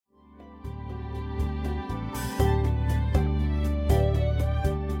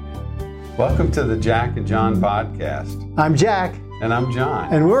Welcome to the Jack and John podcast. I'm Jack. And I'm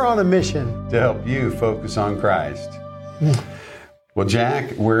John. And we're on a mission to help you focus on Christ. Well,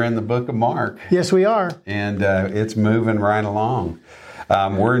 Jack, we're in the book of Mark. Yes, we are. And it's moving right along.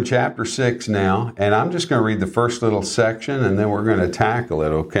 We're in chapter 6 now, and I'm just going to read the first little section, and then we're going to tackle it,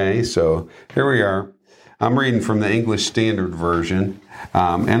 okay? So here we are. I'm reading from the English Standard Version,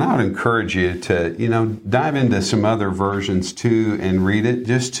 and I would encourage you to, dive into some other versions too and read it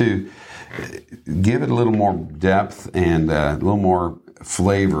just to give it a little more depth and a little more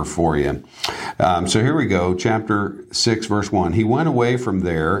flavor for you. So here we go, chapter 6, verse 1. He went away from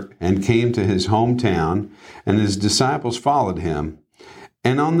there and came to his hometown, and his disciples followed him.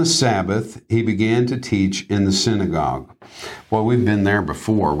 And on the Sabbath, he began to teach in the synagogue. Well, we've been there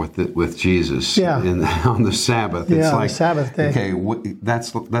before with Jesus. Yeah. On the Sabbath. Yeah, it's like, the Sabbath day. Okay,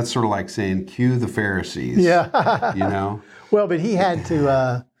 that's sort of like saying, cue the Pharisees. Yeah. Well, but he had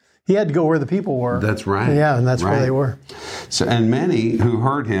to go where the people were. That's right. Yeah, and that's right. where they were. So, and many who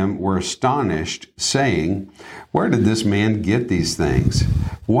heard him were astonished, saying, "Where did this man get these things?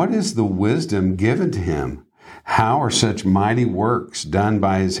 What is the wisdom given to him? How are such mighty works done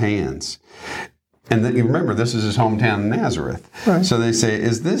by his hands?" And then, you remember, this is his hometown, Nazareth. Right. So they say,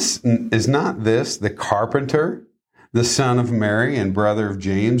 is not this the carpenter, the son of Mary and brother of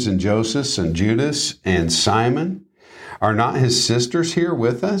James and Joseph and Judas and Simon? Are not his sisters here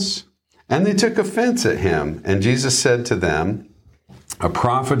with us? And they took offense at him. And Jesus said to them, "A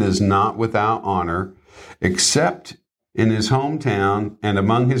prophet is not without honor, except in his hometown and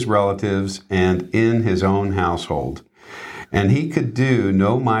among his relatives and in his own household." And he could do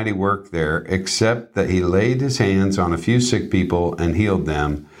no mighty work there, except that he laid his hands on a few sick people and healed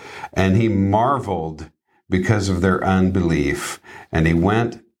them. And he marveled because of their unbelief. And he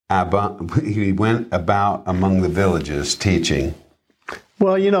went about among the villages teaching.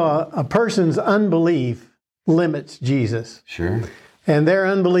 Well, a person's unbelief limits Jesus. Sure. And their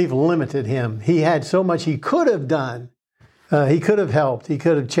unbelief limited him. He had so much he could have done. He could have helped. He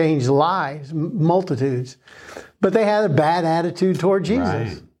could have changed lives, multitudes. But they had a bad attitude toward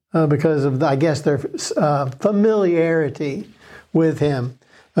Jesus because of, I guess, their familiarity with him.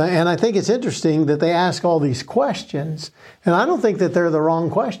 And I think it's interesting that they ask all these questions. And I don't think that they're the wrong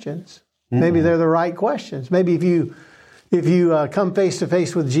questions. Maybe they're the right questions. Maybe if you come face to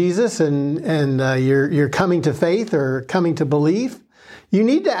face with Jesus and you're coming to faith or coming to belief, you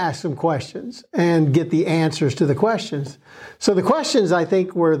need to ask some questions and get the answers to the questions. So the questions, I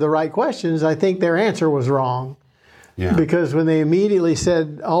think, were the right questions. I think their answer was wrong. Yeah. Because when they immediately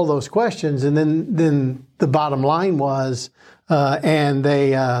said all those questions, and then the bottom line was, and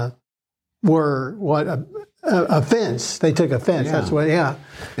they were offense. They took offense. Yeah. That's what. Yeah,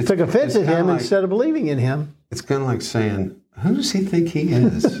 they took offense at him instead of believing in him. It's kind of like saying, "Who does he think he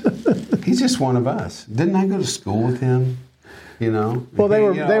is? He's just one of us. Didn't I go to school with him?" Well, they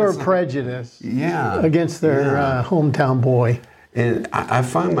were prejudiced. Yeah. Against their hometown boy. And I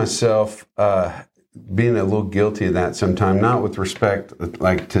find myself being a little guilty of that sometimes, not with respect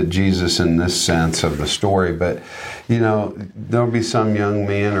like to Jesus in this sense of the story, but there'll be some young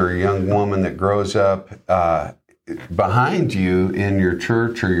man or young woman that grows up behind you in your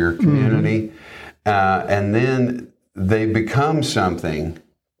church or your community, and then they become something,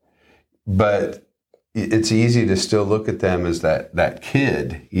 but it's easy to still look at them as that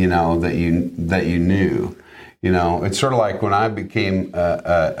kid, that you knew. It's sort of like when I became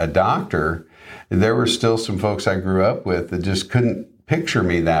a doctor. There were still some folks I grew up with that just couldn't picture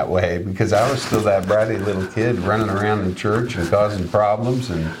me that way because I was still that bratty little kid running around in church and causing problems.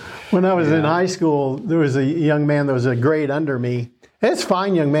 And when I was in high school, there was a young man that was a grade under me. It's a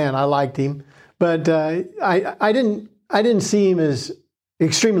fine young man. I liked him, but I didn't see him as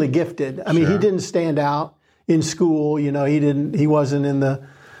extremely gifted. I mean, he didn't stand out in school. He wasn't in the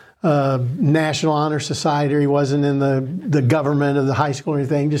National Honor Society, or he wasn't in the government of the high school or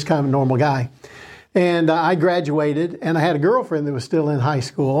anything, just kind of a normal guy. And I graduated, and I had a girlfriend that was still in high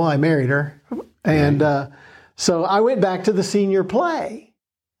school. I married her. And so I went back to the senior play.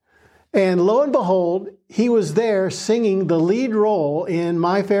 And lo and behold, he was there singing the lead role in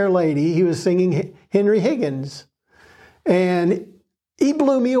My Fair Lady. He was singing Henry Higgins. And he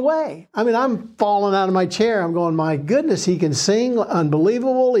blew me away. I mean, I'm falling out of my chair. I'm going, my goodness, he can sing,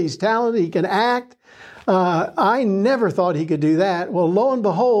 unbelievable. He's talented. He can act. I never thought he could do that. Well, lo and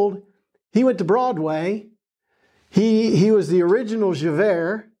behold, he went to Broadway. He was the original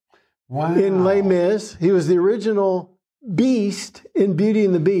Javert in Les Mis. He was the original Beast in Beauty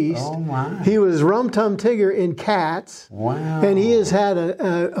and the Beast. Oh, my. He was Rum Tum Tigger in Cats. Wow. And he has had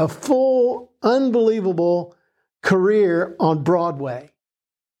a full, unbelievable career on Broadway.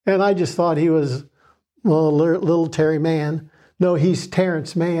 And I just thought he was little Terry Mann. No, he's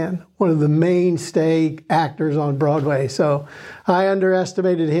Terrence Mann, one of the mainstay actors on Broadway. So I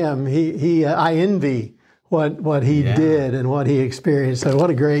underestimated him. I envy what he did and what he experienced. So what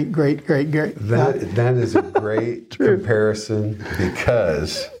a great. That is a great comparison,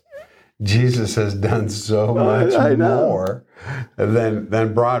 because Jesus has done so much more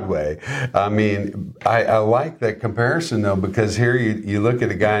than Broadway. I mean, I like that comparison, though, because here you look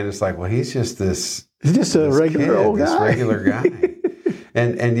at a guy and it's like, well, he's just this. He's just a regular old guy. This regular guy.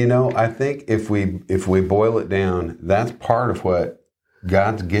 And you know, I think if we boil it down, that's part of what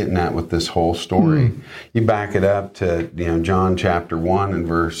God's getting at with this whole story. You back it up to, John chapter 1 and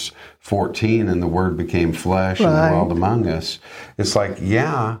verse 14, and the Word became flesh and dwelled among us. It's like,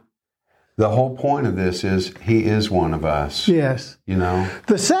 the whole point of this is He is one of us. Yes.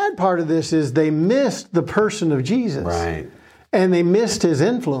 The sad part of this is they missed the person of Jesus. Right. And they missed His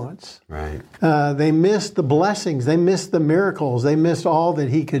influence. Right. They missed the blessings. They missed the miracles. They missed all that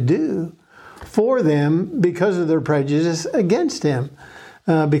He could do for them because of their prejudice against Him.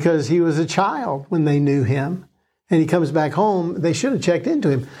 Because He was a child when they knew Him. And He comes back home, they should have checked into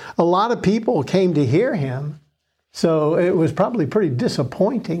Him. A lot of people came to hear Him, so it was probably pretty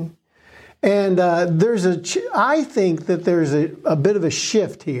disappointing. And I think that there's a bit of a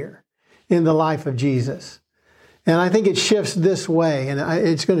shift here in the life of Jesus. And I think it shifts this way, and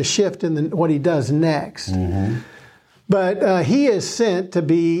it's going to shift in what He does next. Mm-hmm. But He is sent to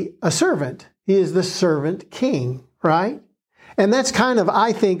be a servant. He is the servant king, right? And that's kind of,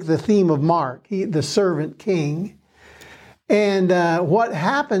 I think, the theme of Mark, the servant king. And what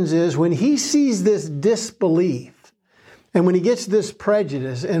happens is when He sees this disbelief, and when He gets this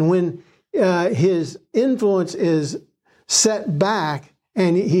prejudice, and when His influence is set back,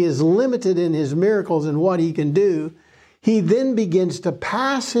 and He is limited in His miracles and what He can do, He then begins to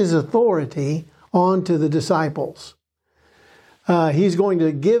pass His authority on to the disciples. He's going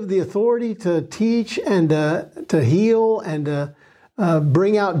to give the authority to teach and to heal and to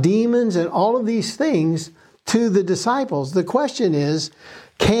bring out demons and all of these things to the disciples. The question is,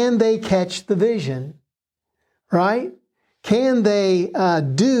 can they catch the vision? Right? Can they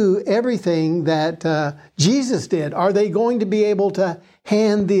do everything that Jesus did? Are they going to be able to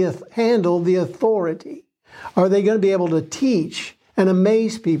handle the authority? Are they going to be able to teach and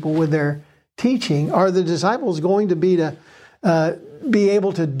amaze people with their teaching? Are the disciples going to be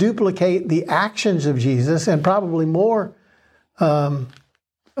able to duplicate the actions of Jesus, and probably more of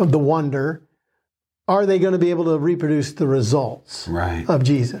the wonder? Are they going to be able to reproduce the results of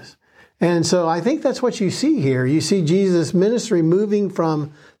Jesus? And so I think that's what you see here. You see Jesus' ministry moving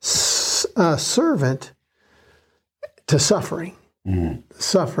from servant to suffering,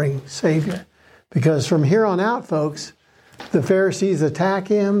 suffering Savior. Because from here on out, folks, the Pharisees attack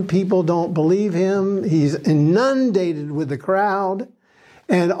Him. People don't believe Him. He's inundated with the crowd.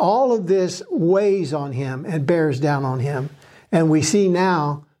 And all of this weighs on Him and bears down on Him. And we see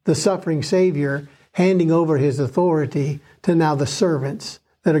now the suffering Savior handing over His authority to now the servants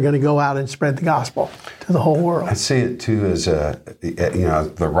that are going to go out and spread the gospel to the whole world. I see it too as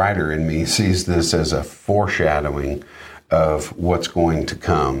the writer in me sees this as a foreshadowing of what's going to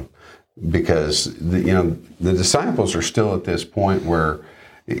come, because the disciples are still at this point where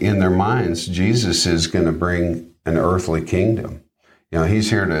in their minds Jesus is going to bring an earthly kingdom.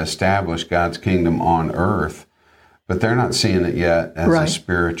 He's here to establish God's kingdom on earth, but they're not seeing it yet as a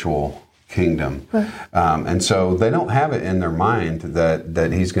spiritual kingdom. And so they don't have it in their mind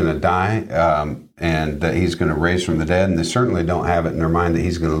that He's going to die and that He's going to raise from the dead. And they certainly don't have it in their mind that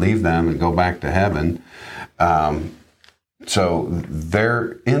He's going to leave them and go back to heaven. So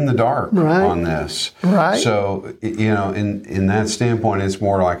they're in the dark on this. Right. So, in that standpoint, it's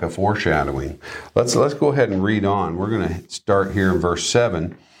more like a foreshadowing. Let's go ahead and read on. We're going to start here in verse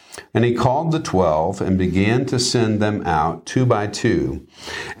 7. And He called the 12 and began to send them out 2 by 2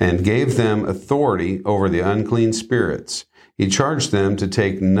 and gave them authority over the unclean spirits. He charged them to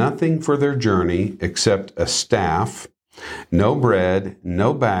take nothing for their journey except a staff, no bread,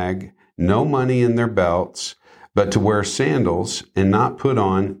 no bag, no money in their belts, but to wear sandals and not put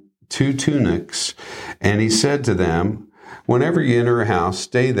on 2 tunics. And He said to them, whenever you enter a house,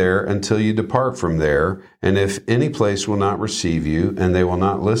 stay there until you depart from there. And if any place will not receive you, and they will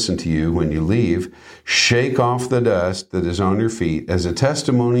not listen to you when you leave, shake off the dust that is on your feet as a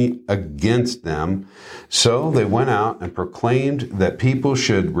testimony against them. So they went out and proclaimed that people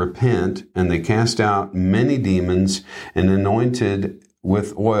should repent, and they cast out many demons and anointed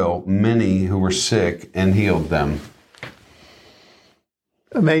with oil many who were sick and healed them.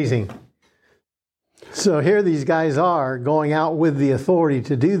 Amazing. So here these guys are going out with the authority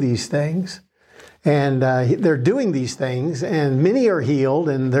to do these things. And they're doing these things, and many are healed,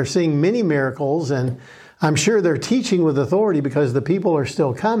 and they're seeing many miracles. And I'm sure they're teaching with authority because the people are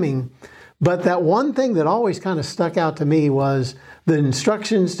still coming. But that one thing that always kind of stuck out to me was the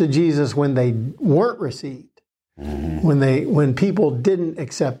instructions to Jesus when they weren't received, when people didn't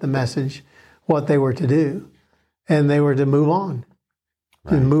accept the message, what they were to do. And they were to move on,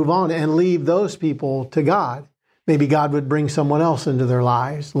 and leave those people to God. Maybe God would bring someone else into their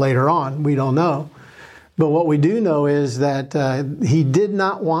lives later on. We don't know. But what we do know is that he did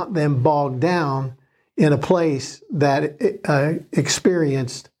not want them bogged down in a place that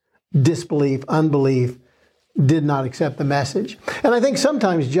experienced disbelief, unbelief, did not accept the message. And I think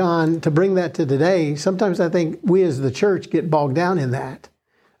sometimes, John, to bring that to today, sometimes I think we as the church get bogged down in that.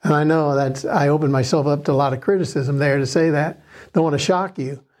 And I know that I opened myself up to a lot of criticism there to say that. Don't want to shock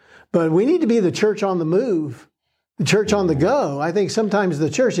you. But we need to be the church on the move. The church on the go. I think sometimes the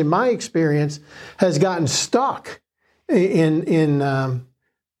church, in my experience, has gotten stuck in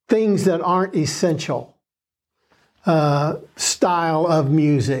things that aren't essential. Style of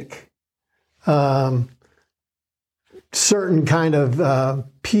music, certain kind of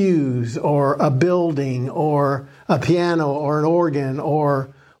pews, or a building, or a piano, or an organ,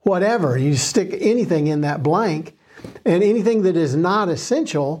 or whatever. You stick anything in that blank, and anything that is not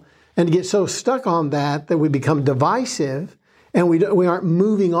essential, and get so stuck on that we become divisive, and we aren't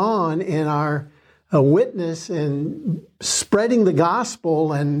moving on in our witness and spreading the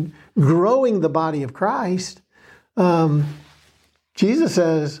gospel and growing the body of Christ. Jesus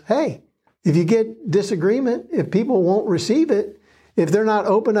says, hey, if you get disagreement, if people won't receive it, if they're not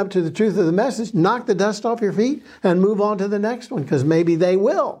open up to the truth of the message, knock the dust off your feet and move on to the next one, because maybe they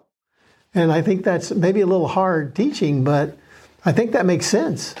will. And I think that's maybe a little hard teaching, but I think that makes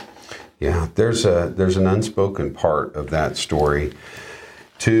sense. Yeah, there's an unspoken part of that story,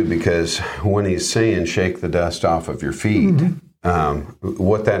 too, because when he's saying shake the dust off of your feet,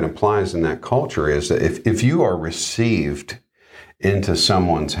 what that implies in that culture is that if you are received into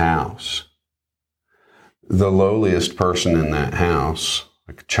someone's house, the lowliest person in that house,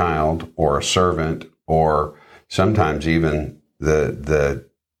 like a child or a servant, or sometimes even the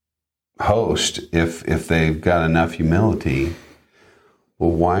host, if they've got enough humility,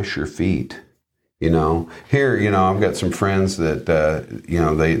 will wash your feet. Here, I've got some friends that,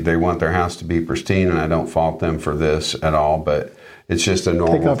 they want their house to be pristine, and I don't fault them for this at all, but it's just a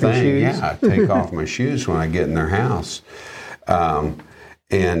normal thing. Yeah, I take off my shoes when I get in their house.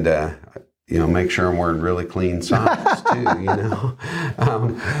 Make sure I'm wearing really clean socks too,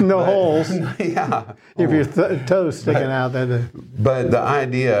 No holes. Yeah. If your toes sticking out. But the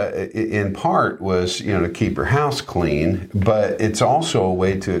idea in part was, to keep your house clean, but it's also a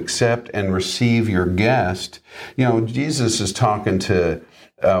way to accept and receive your guest. Jesus is talking to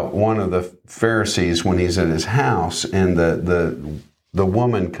one of the Pharisees when he's at his house, and the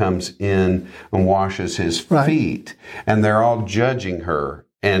woman comes in and washes his feet, and they're all judging her.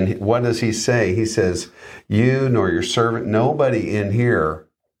 And what does he say? He says, you nor your servant, nobody in here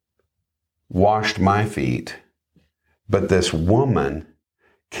washed my feet, but this woman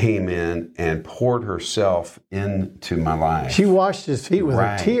came in and poured herself into my life. She washed his feet with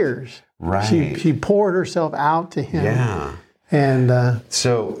her tears. Right. She poured herself out to him. Yeah. And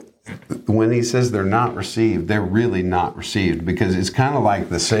so when he says they're not received, they're really not received, because it's kind of like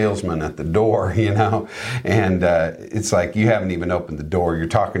the salesman at the door, and it's like you haven't even opened the door. You're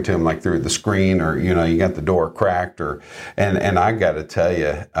talking to him like through the screen, or, you got the door cracked, and I got to tell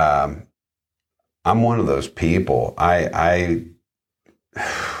you, I'm one of those people. I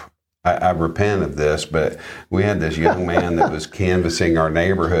repent of this, but we had this young man that was canvassing our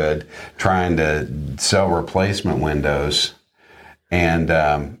neighborhood trying to sell replacement windows,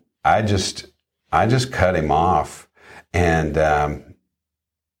 and I just cut him off, and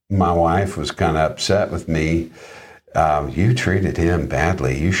my wife was kind of upset with me. You treated him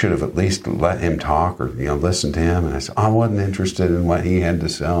badly. You should have at least let him talk, or listen to him. And I said, I wasn't interested in what he had to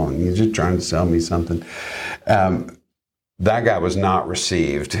sell, and he's just trying to sell me something. That guy was not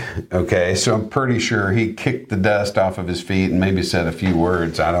received. Okay, so I'm pretty sure he kicked the dust off of his feet and maybe said a few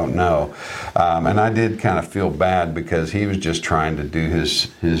words. I don't know. And I did kind of feel bad because he was just trying to do his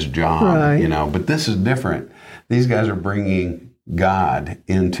job, But this is different. These guys are bringing God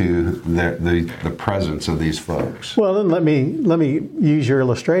into the presence of these folks. Well, then let me use your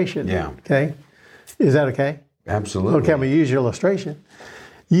illustration. Yeah. Okay. Is that okay? Absolutely. Okay, I'm going to use your illustration.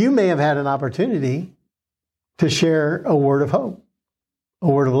 You may have had an opportunity to share a word of hope, a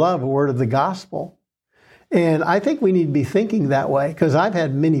word of love, a word of the gospel. And I think we need to be thinking that way, because I've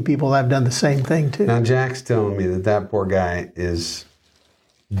had many people that have done the same thing too. Now, Jack's telling me that poor guy is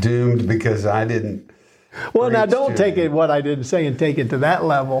doomed because I didn't. Well, now don't take it what I didn't say and take it to that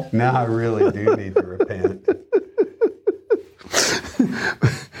level. Now I really do need to repent.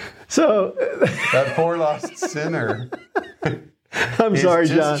 So that poor lost sinner. I'm sorry, John. He's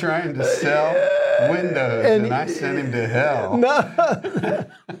just John. trying to sell windows, and I sent him to hell. No.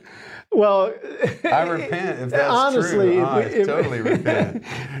 Well, I repent if that's honestly, true. I totally repent.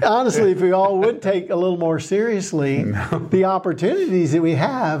 Honestly, if we all would take a little more seriously the opportunities that we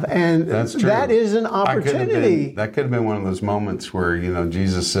have, and that's true. that is an opportunity. That could have been one of those moments where, you know,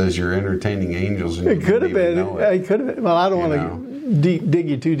 Jesus says you're entertaining angels, and it could have been. It could have been. Well, I don't want to dig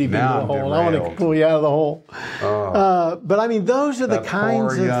you too deep into the hole. I want to pull you out of the hole. But I mean, those are the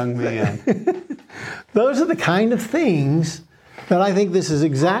kinds poor young man. Those are the kind of things that I think this is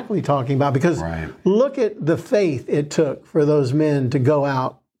exactly talking about, because look at the faith it took for those men to go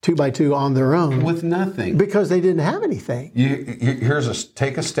out 2 by 2 on their own with nothing, because they didn't have anything.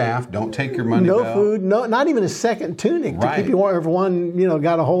 Take a staff. Don't take your money. No food. No, not even a second tunic to keep you warm. If one,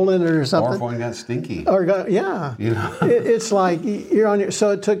 got a hole in it or something, or if one got stinky, it's like you're on your.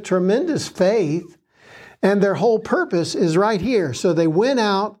 So it took tremendous faith, and their whole purpose is right here. So they went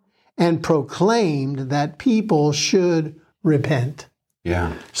out and proclaimed that people should repent.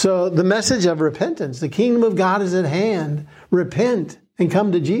 Yeah. So the message of repentance, the kingdom of God is at hand. Repent and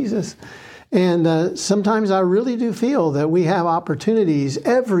come to Jesus. And sometimes I really do feel that we have opportunities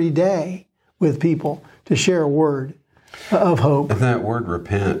every day with people to share a word of hope. And that word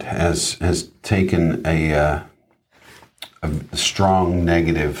repent has taken a strong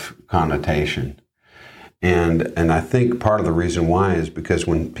negative connotation. And I think part of the reason why is because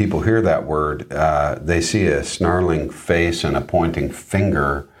when people hear that word, they see a snarling face and a pointing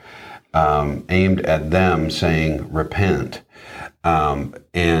finger aimed at them saying, repent. And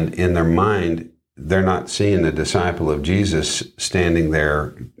in their mind, they're not seeing a disciple of Jesus standing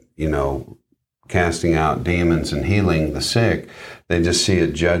there, casting out demons and healing the sick. They just see a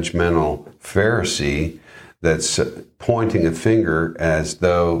judgmental Pharisee that's pointing a finger as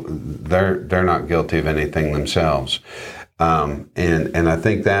though they're not guilty of anything themselves. And I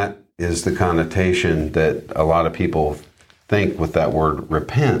think that is the connotation that a lot of people think with that word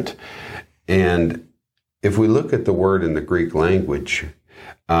repent. And if we look at the word in the Greek language,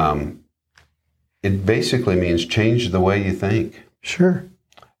 it basically means change the way you think. Sure.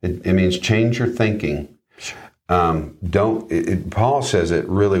 It means change your thinking. Paul says it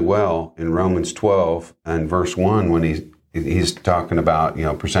really well in Romans 12 and verse 1 when he's talking about,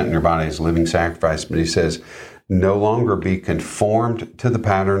 presenting your body as a living sacrifice. But he says, no longer be conformed to the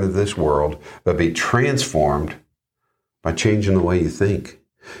pattern of this world, but be transformed by changing the way you think,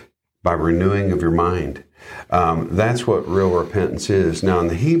 by renewing of your mind. That's what real repentance is. Now, in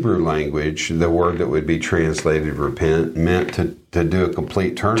the Hebrew language, the word that would be translated repent meant to do a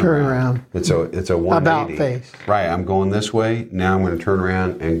complete turnaround. It's a 180. About face. Right. I'm going this way. Now I'm going to turn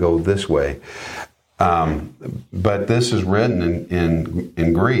around and go this way. But this is written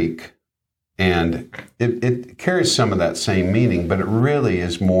in Greek, and it carries some of that same meaning, but it really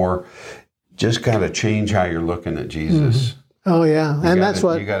is more just got to change how you're looking at Jesus. Mm-hmm. Oh, yeah.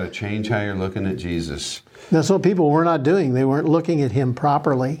 You got to change how you're looking at Jesus. That's what people were not doing. They weren't looking at him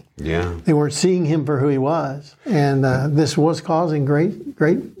properly. Yeah. They weren't seeing him for who he was. And this was causing great,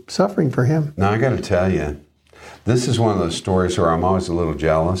 great suffering for him. Now, I got to tell you, this is one of those stories where I'm always a little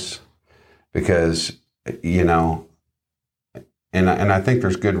jealous because, and I think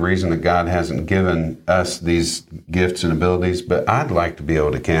there's good reason that God hasn't given us these gifts and abilities, but I'd like to be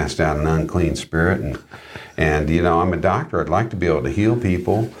able to cast out an unclean spirit. And I'm a doctor. I'd like to be able to heal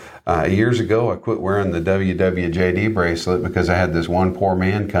people. Years ago, I quit wearing the WWJD bracelet because I had this one poor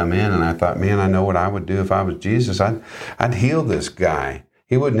man come in, and I thought, man, I know what I would do if I was Jesus. I'd heal this guy.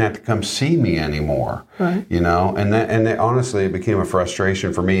 He wouldn't have to come see me anymore. Right. Honestly, it became a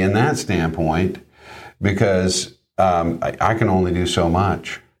frustration for me in that standpoint because I can only do so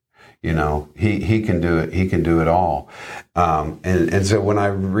much. He can do it. He can do it all. And so when I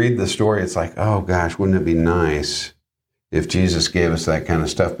read the story, it's like, oh gosh, wouldn't it be nice if Jesus gave us that kind of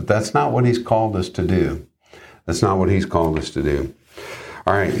stuff? But that's not what he's called us to do. That's not what he's called us to do.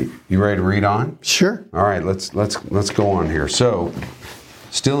 All right, you ready to read on? Sure. All right, let's go on here. So,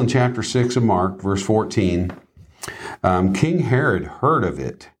 still in chapter 6 of Mark, verse 14, King Herod heard of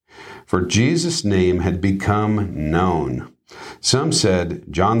it, for Jesus' name had become known. Some said,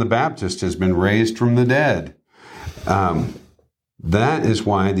 John the Baptist has been raised from the dead. That is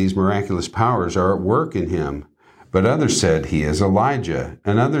why these miraculous powers are at work in him. But others said, he is Elijah.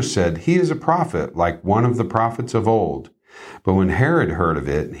 And others said, he is a prophet, like one of the prophets of old. But when Herod heard of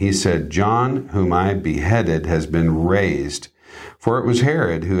it, he said, John, whom I beheaded, has been raised. For it was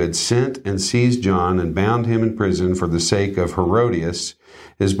Herod who had sent and seized John and bound him in prison for the sake of Herodias,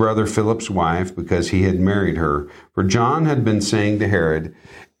 his brother Philip's wife, because he had married her. For John had been saying to Herod,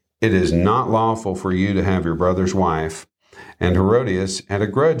 it is not lawful for you to have your brother's wife. And Herodias had a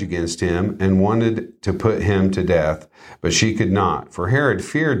grudge against him and wanted to put him to death, but she could not. For Herod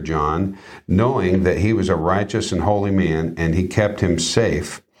feared John, knowing that he was a righteous and holy man, and he kept him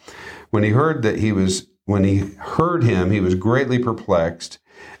safe. When he heard him, he was greatly perplexed,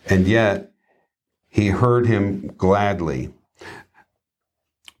 and yet he heard him gladly.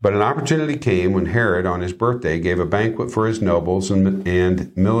 But an opportunity came when Herod, on his birthday, gave a banquet for his nobles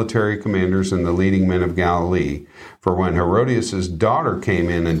and military commanders and the leading men of Galilee. For when Herodias' daughter came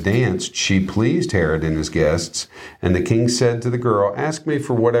in and danced, she pleased Herod and his guests. And the king said to the girl, ask me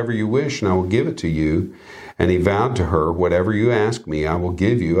for whatever you wish, and I will give it to you. And he vowed to her, whatever you ask me, I will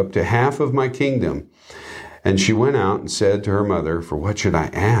give you, up to half of my kingdom. And she went out and said to her mother, for what should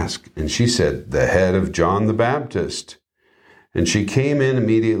I ask? And she said, the head of John the Baptist. And she came in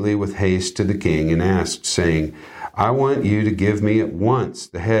immediately with haste to the king and asked, saying, I want you to give me at once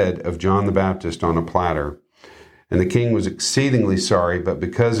the head of John the Baptist on a platter. And the king was exceedingly sorry, but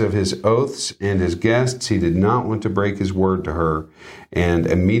because of his oaths and his guests, he did not want to break his word to her. And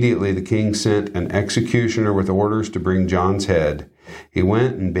immediately the king sent an executioner with orders to bring John's head. He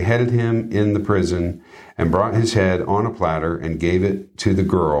went and beheaded him in the prison and brought his head on a platter and gave it to the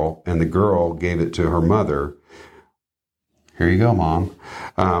girl, and the girl gave it to her mother. Here you go, Mom.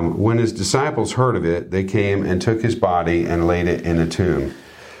 When his disciples heard of it, they came and took his body and laid it in a tomb.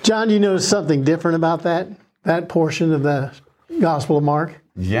 John, do you notice something different about that portion of the Gospel of Mark?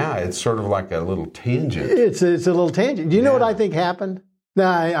 Yeah, it's sort of like a little tangent. It's a little tangent. Do you know what I think happened? No,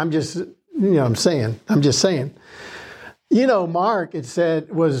 I'm just saying. You know, Mark, it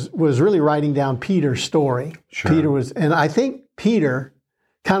said, was really writing down Peter's story. Sure. And I think Peter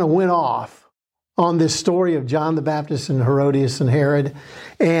kind of went off on this story of John the Baptist and Herodias and Herod,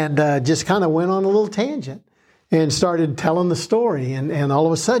 and just kind of went on a little tangent and started telling the story. And all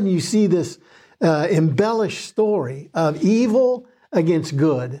of a sudden you see this embellished story of evil against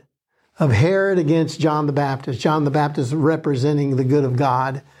good, of Herod against John the Baptist. John the Baptist representing the good of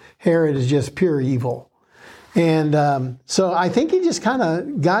God. Herod is just pure evil. And so I think he just kind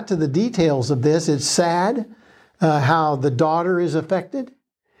of got to the details of this. It's sad how the daughter is affected.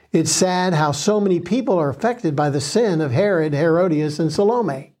 It's sad how so many people are affected by the sin of Herod, Herodias, and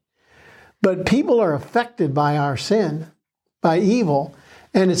Salome. But people are affected by our sin, by evil,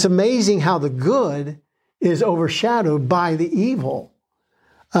 and it's amazing how the good is overshadowed by the evil.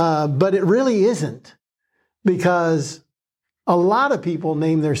 But it really isn't, because a lot of people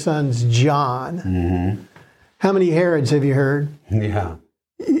name their sons John. Mm-hmm. How many Herods have you heard? Yeah.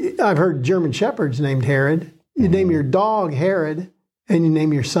 I've heard German Shepherds named Herod. You name your dog Herod, and you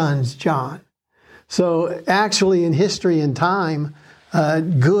name your sons John. So actually in history and time,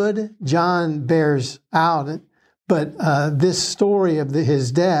 good John bears out, but this story of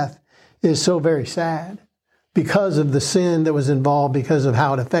his death is so very sad because of the sin that was involved, because of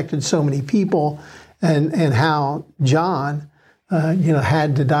how it affected so many people, and how John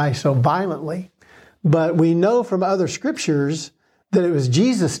had to die so violently. But we know from other scriptures that it was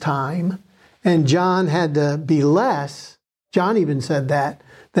Jesus' time, and John had to be less. John even said that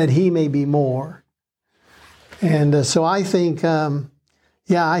he may be more. And so I think,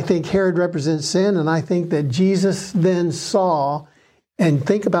 I think Herod represents sin, and I think that Jesus then saw, and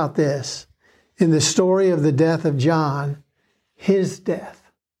think about this, in the story of the death of John, his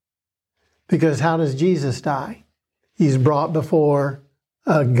death. Because how does Jesus die? He's brought before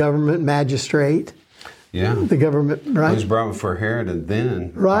a government magistrate. Yeah. The government, right? He was brought before Herod and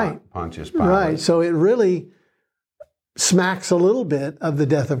then Pontius Pilate. Right. So it really smacks a little bit of the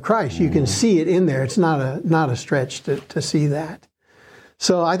death of Christ. You can see it in there. It's not a stretch to see that.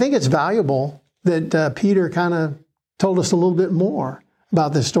 So I think it's valuable that Peter kind of told us a little bit more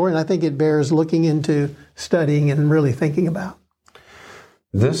about this story, and I think it bears looking into, studying, and really thinking about.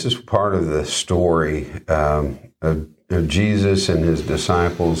 This is part of the story of Jesus and his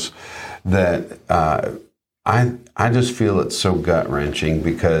disciples that I just feel it's so gut-wrenching,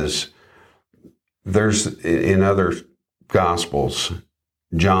 because there's, in other Gospels,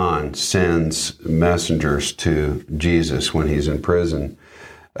 John sends messengers to Jesus when he's in prison,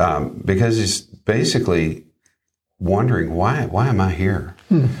 because he's basically wondering, why am I here?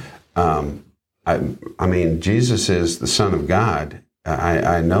 I mean, Jesus is the Son of God.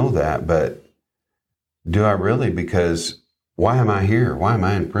 I know that, but do I really? Because why am I here? Why am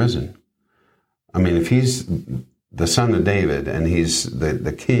I in prison? I mean, if he's the son of David and he's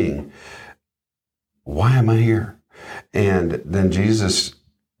the king, why am I here? And then Jesus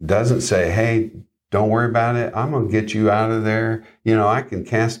doesn't say, hey, don't worry about it. I'm going to get you out of there. You know, I can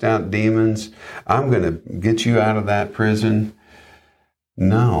cast out demons. I'm going to get you out of that prison.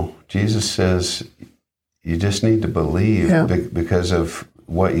 No, Jesus says you just need to believe because of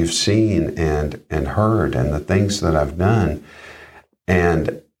what you've seen and heard and the things that I've done.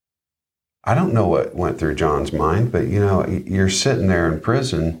 And I don't know what went through John's mind, but, you know, you're sitting there in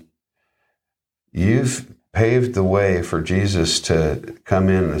prison. You've paved the way for Jesus to come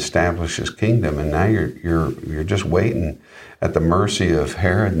in and establish his kingdom, and now you're just waiting at the mercy of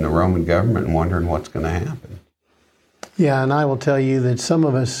Herod and the Roman government and wondering what's going to happen. Yeah, and I will tell you that some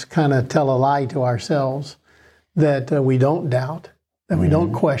of us kind of tell a lie to ourselves that we don't doubt, that we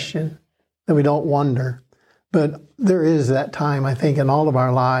don't question, that we don't wonder. But there is that time, I think, in all of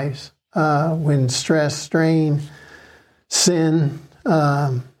our lives when stress, strain, sin,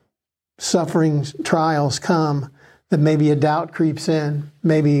 suffering, trials come, that maybe a doubt creeps in,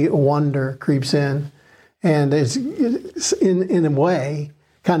 maybe a wonder creeps in. And it's in a way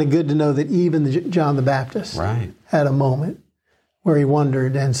kind of good to know that even John the Baptist had a moment where he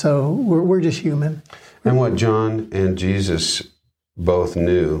wondered. And so we're just human. And what John and Jesus both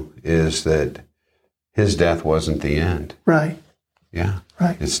knew is that his death wasn't the end. Right. Yeah.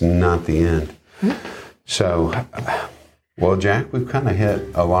 Right. It's not the end. So, well, Jack, we've kind of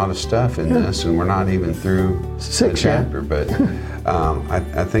hit a lot of stuff in this, and we're not even through the chapter. But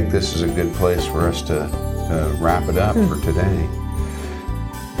I think this is a good place for us to wrap it up for today.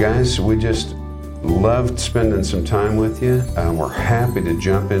 Guys, we just loved spending some time with you. We're happy to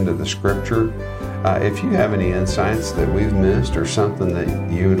jump into the Scripture. If you have any insights that we've missed or something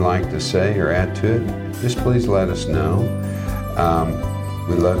that you would like to say or add to it, just please let us know.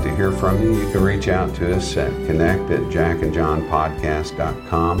 We'd love to hear from you. You can reach out to us at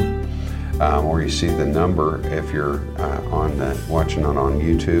connect@jackandjohnpodcast.com, or you see the number if you're watching it on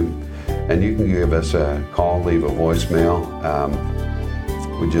YouTube. And you can give us a call, leave a voicemail.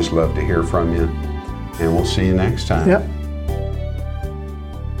 We'd just love to hear from you. And we'll see you next time. Yep.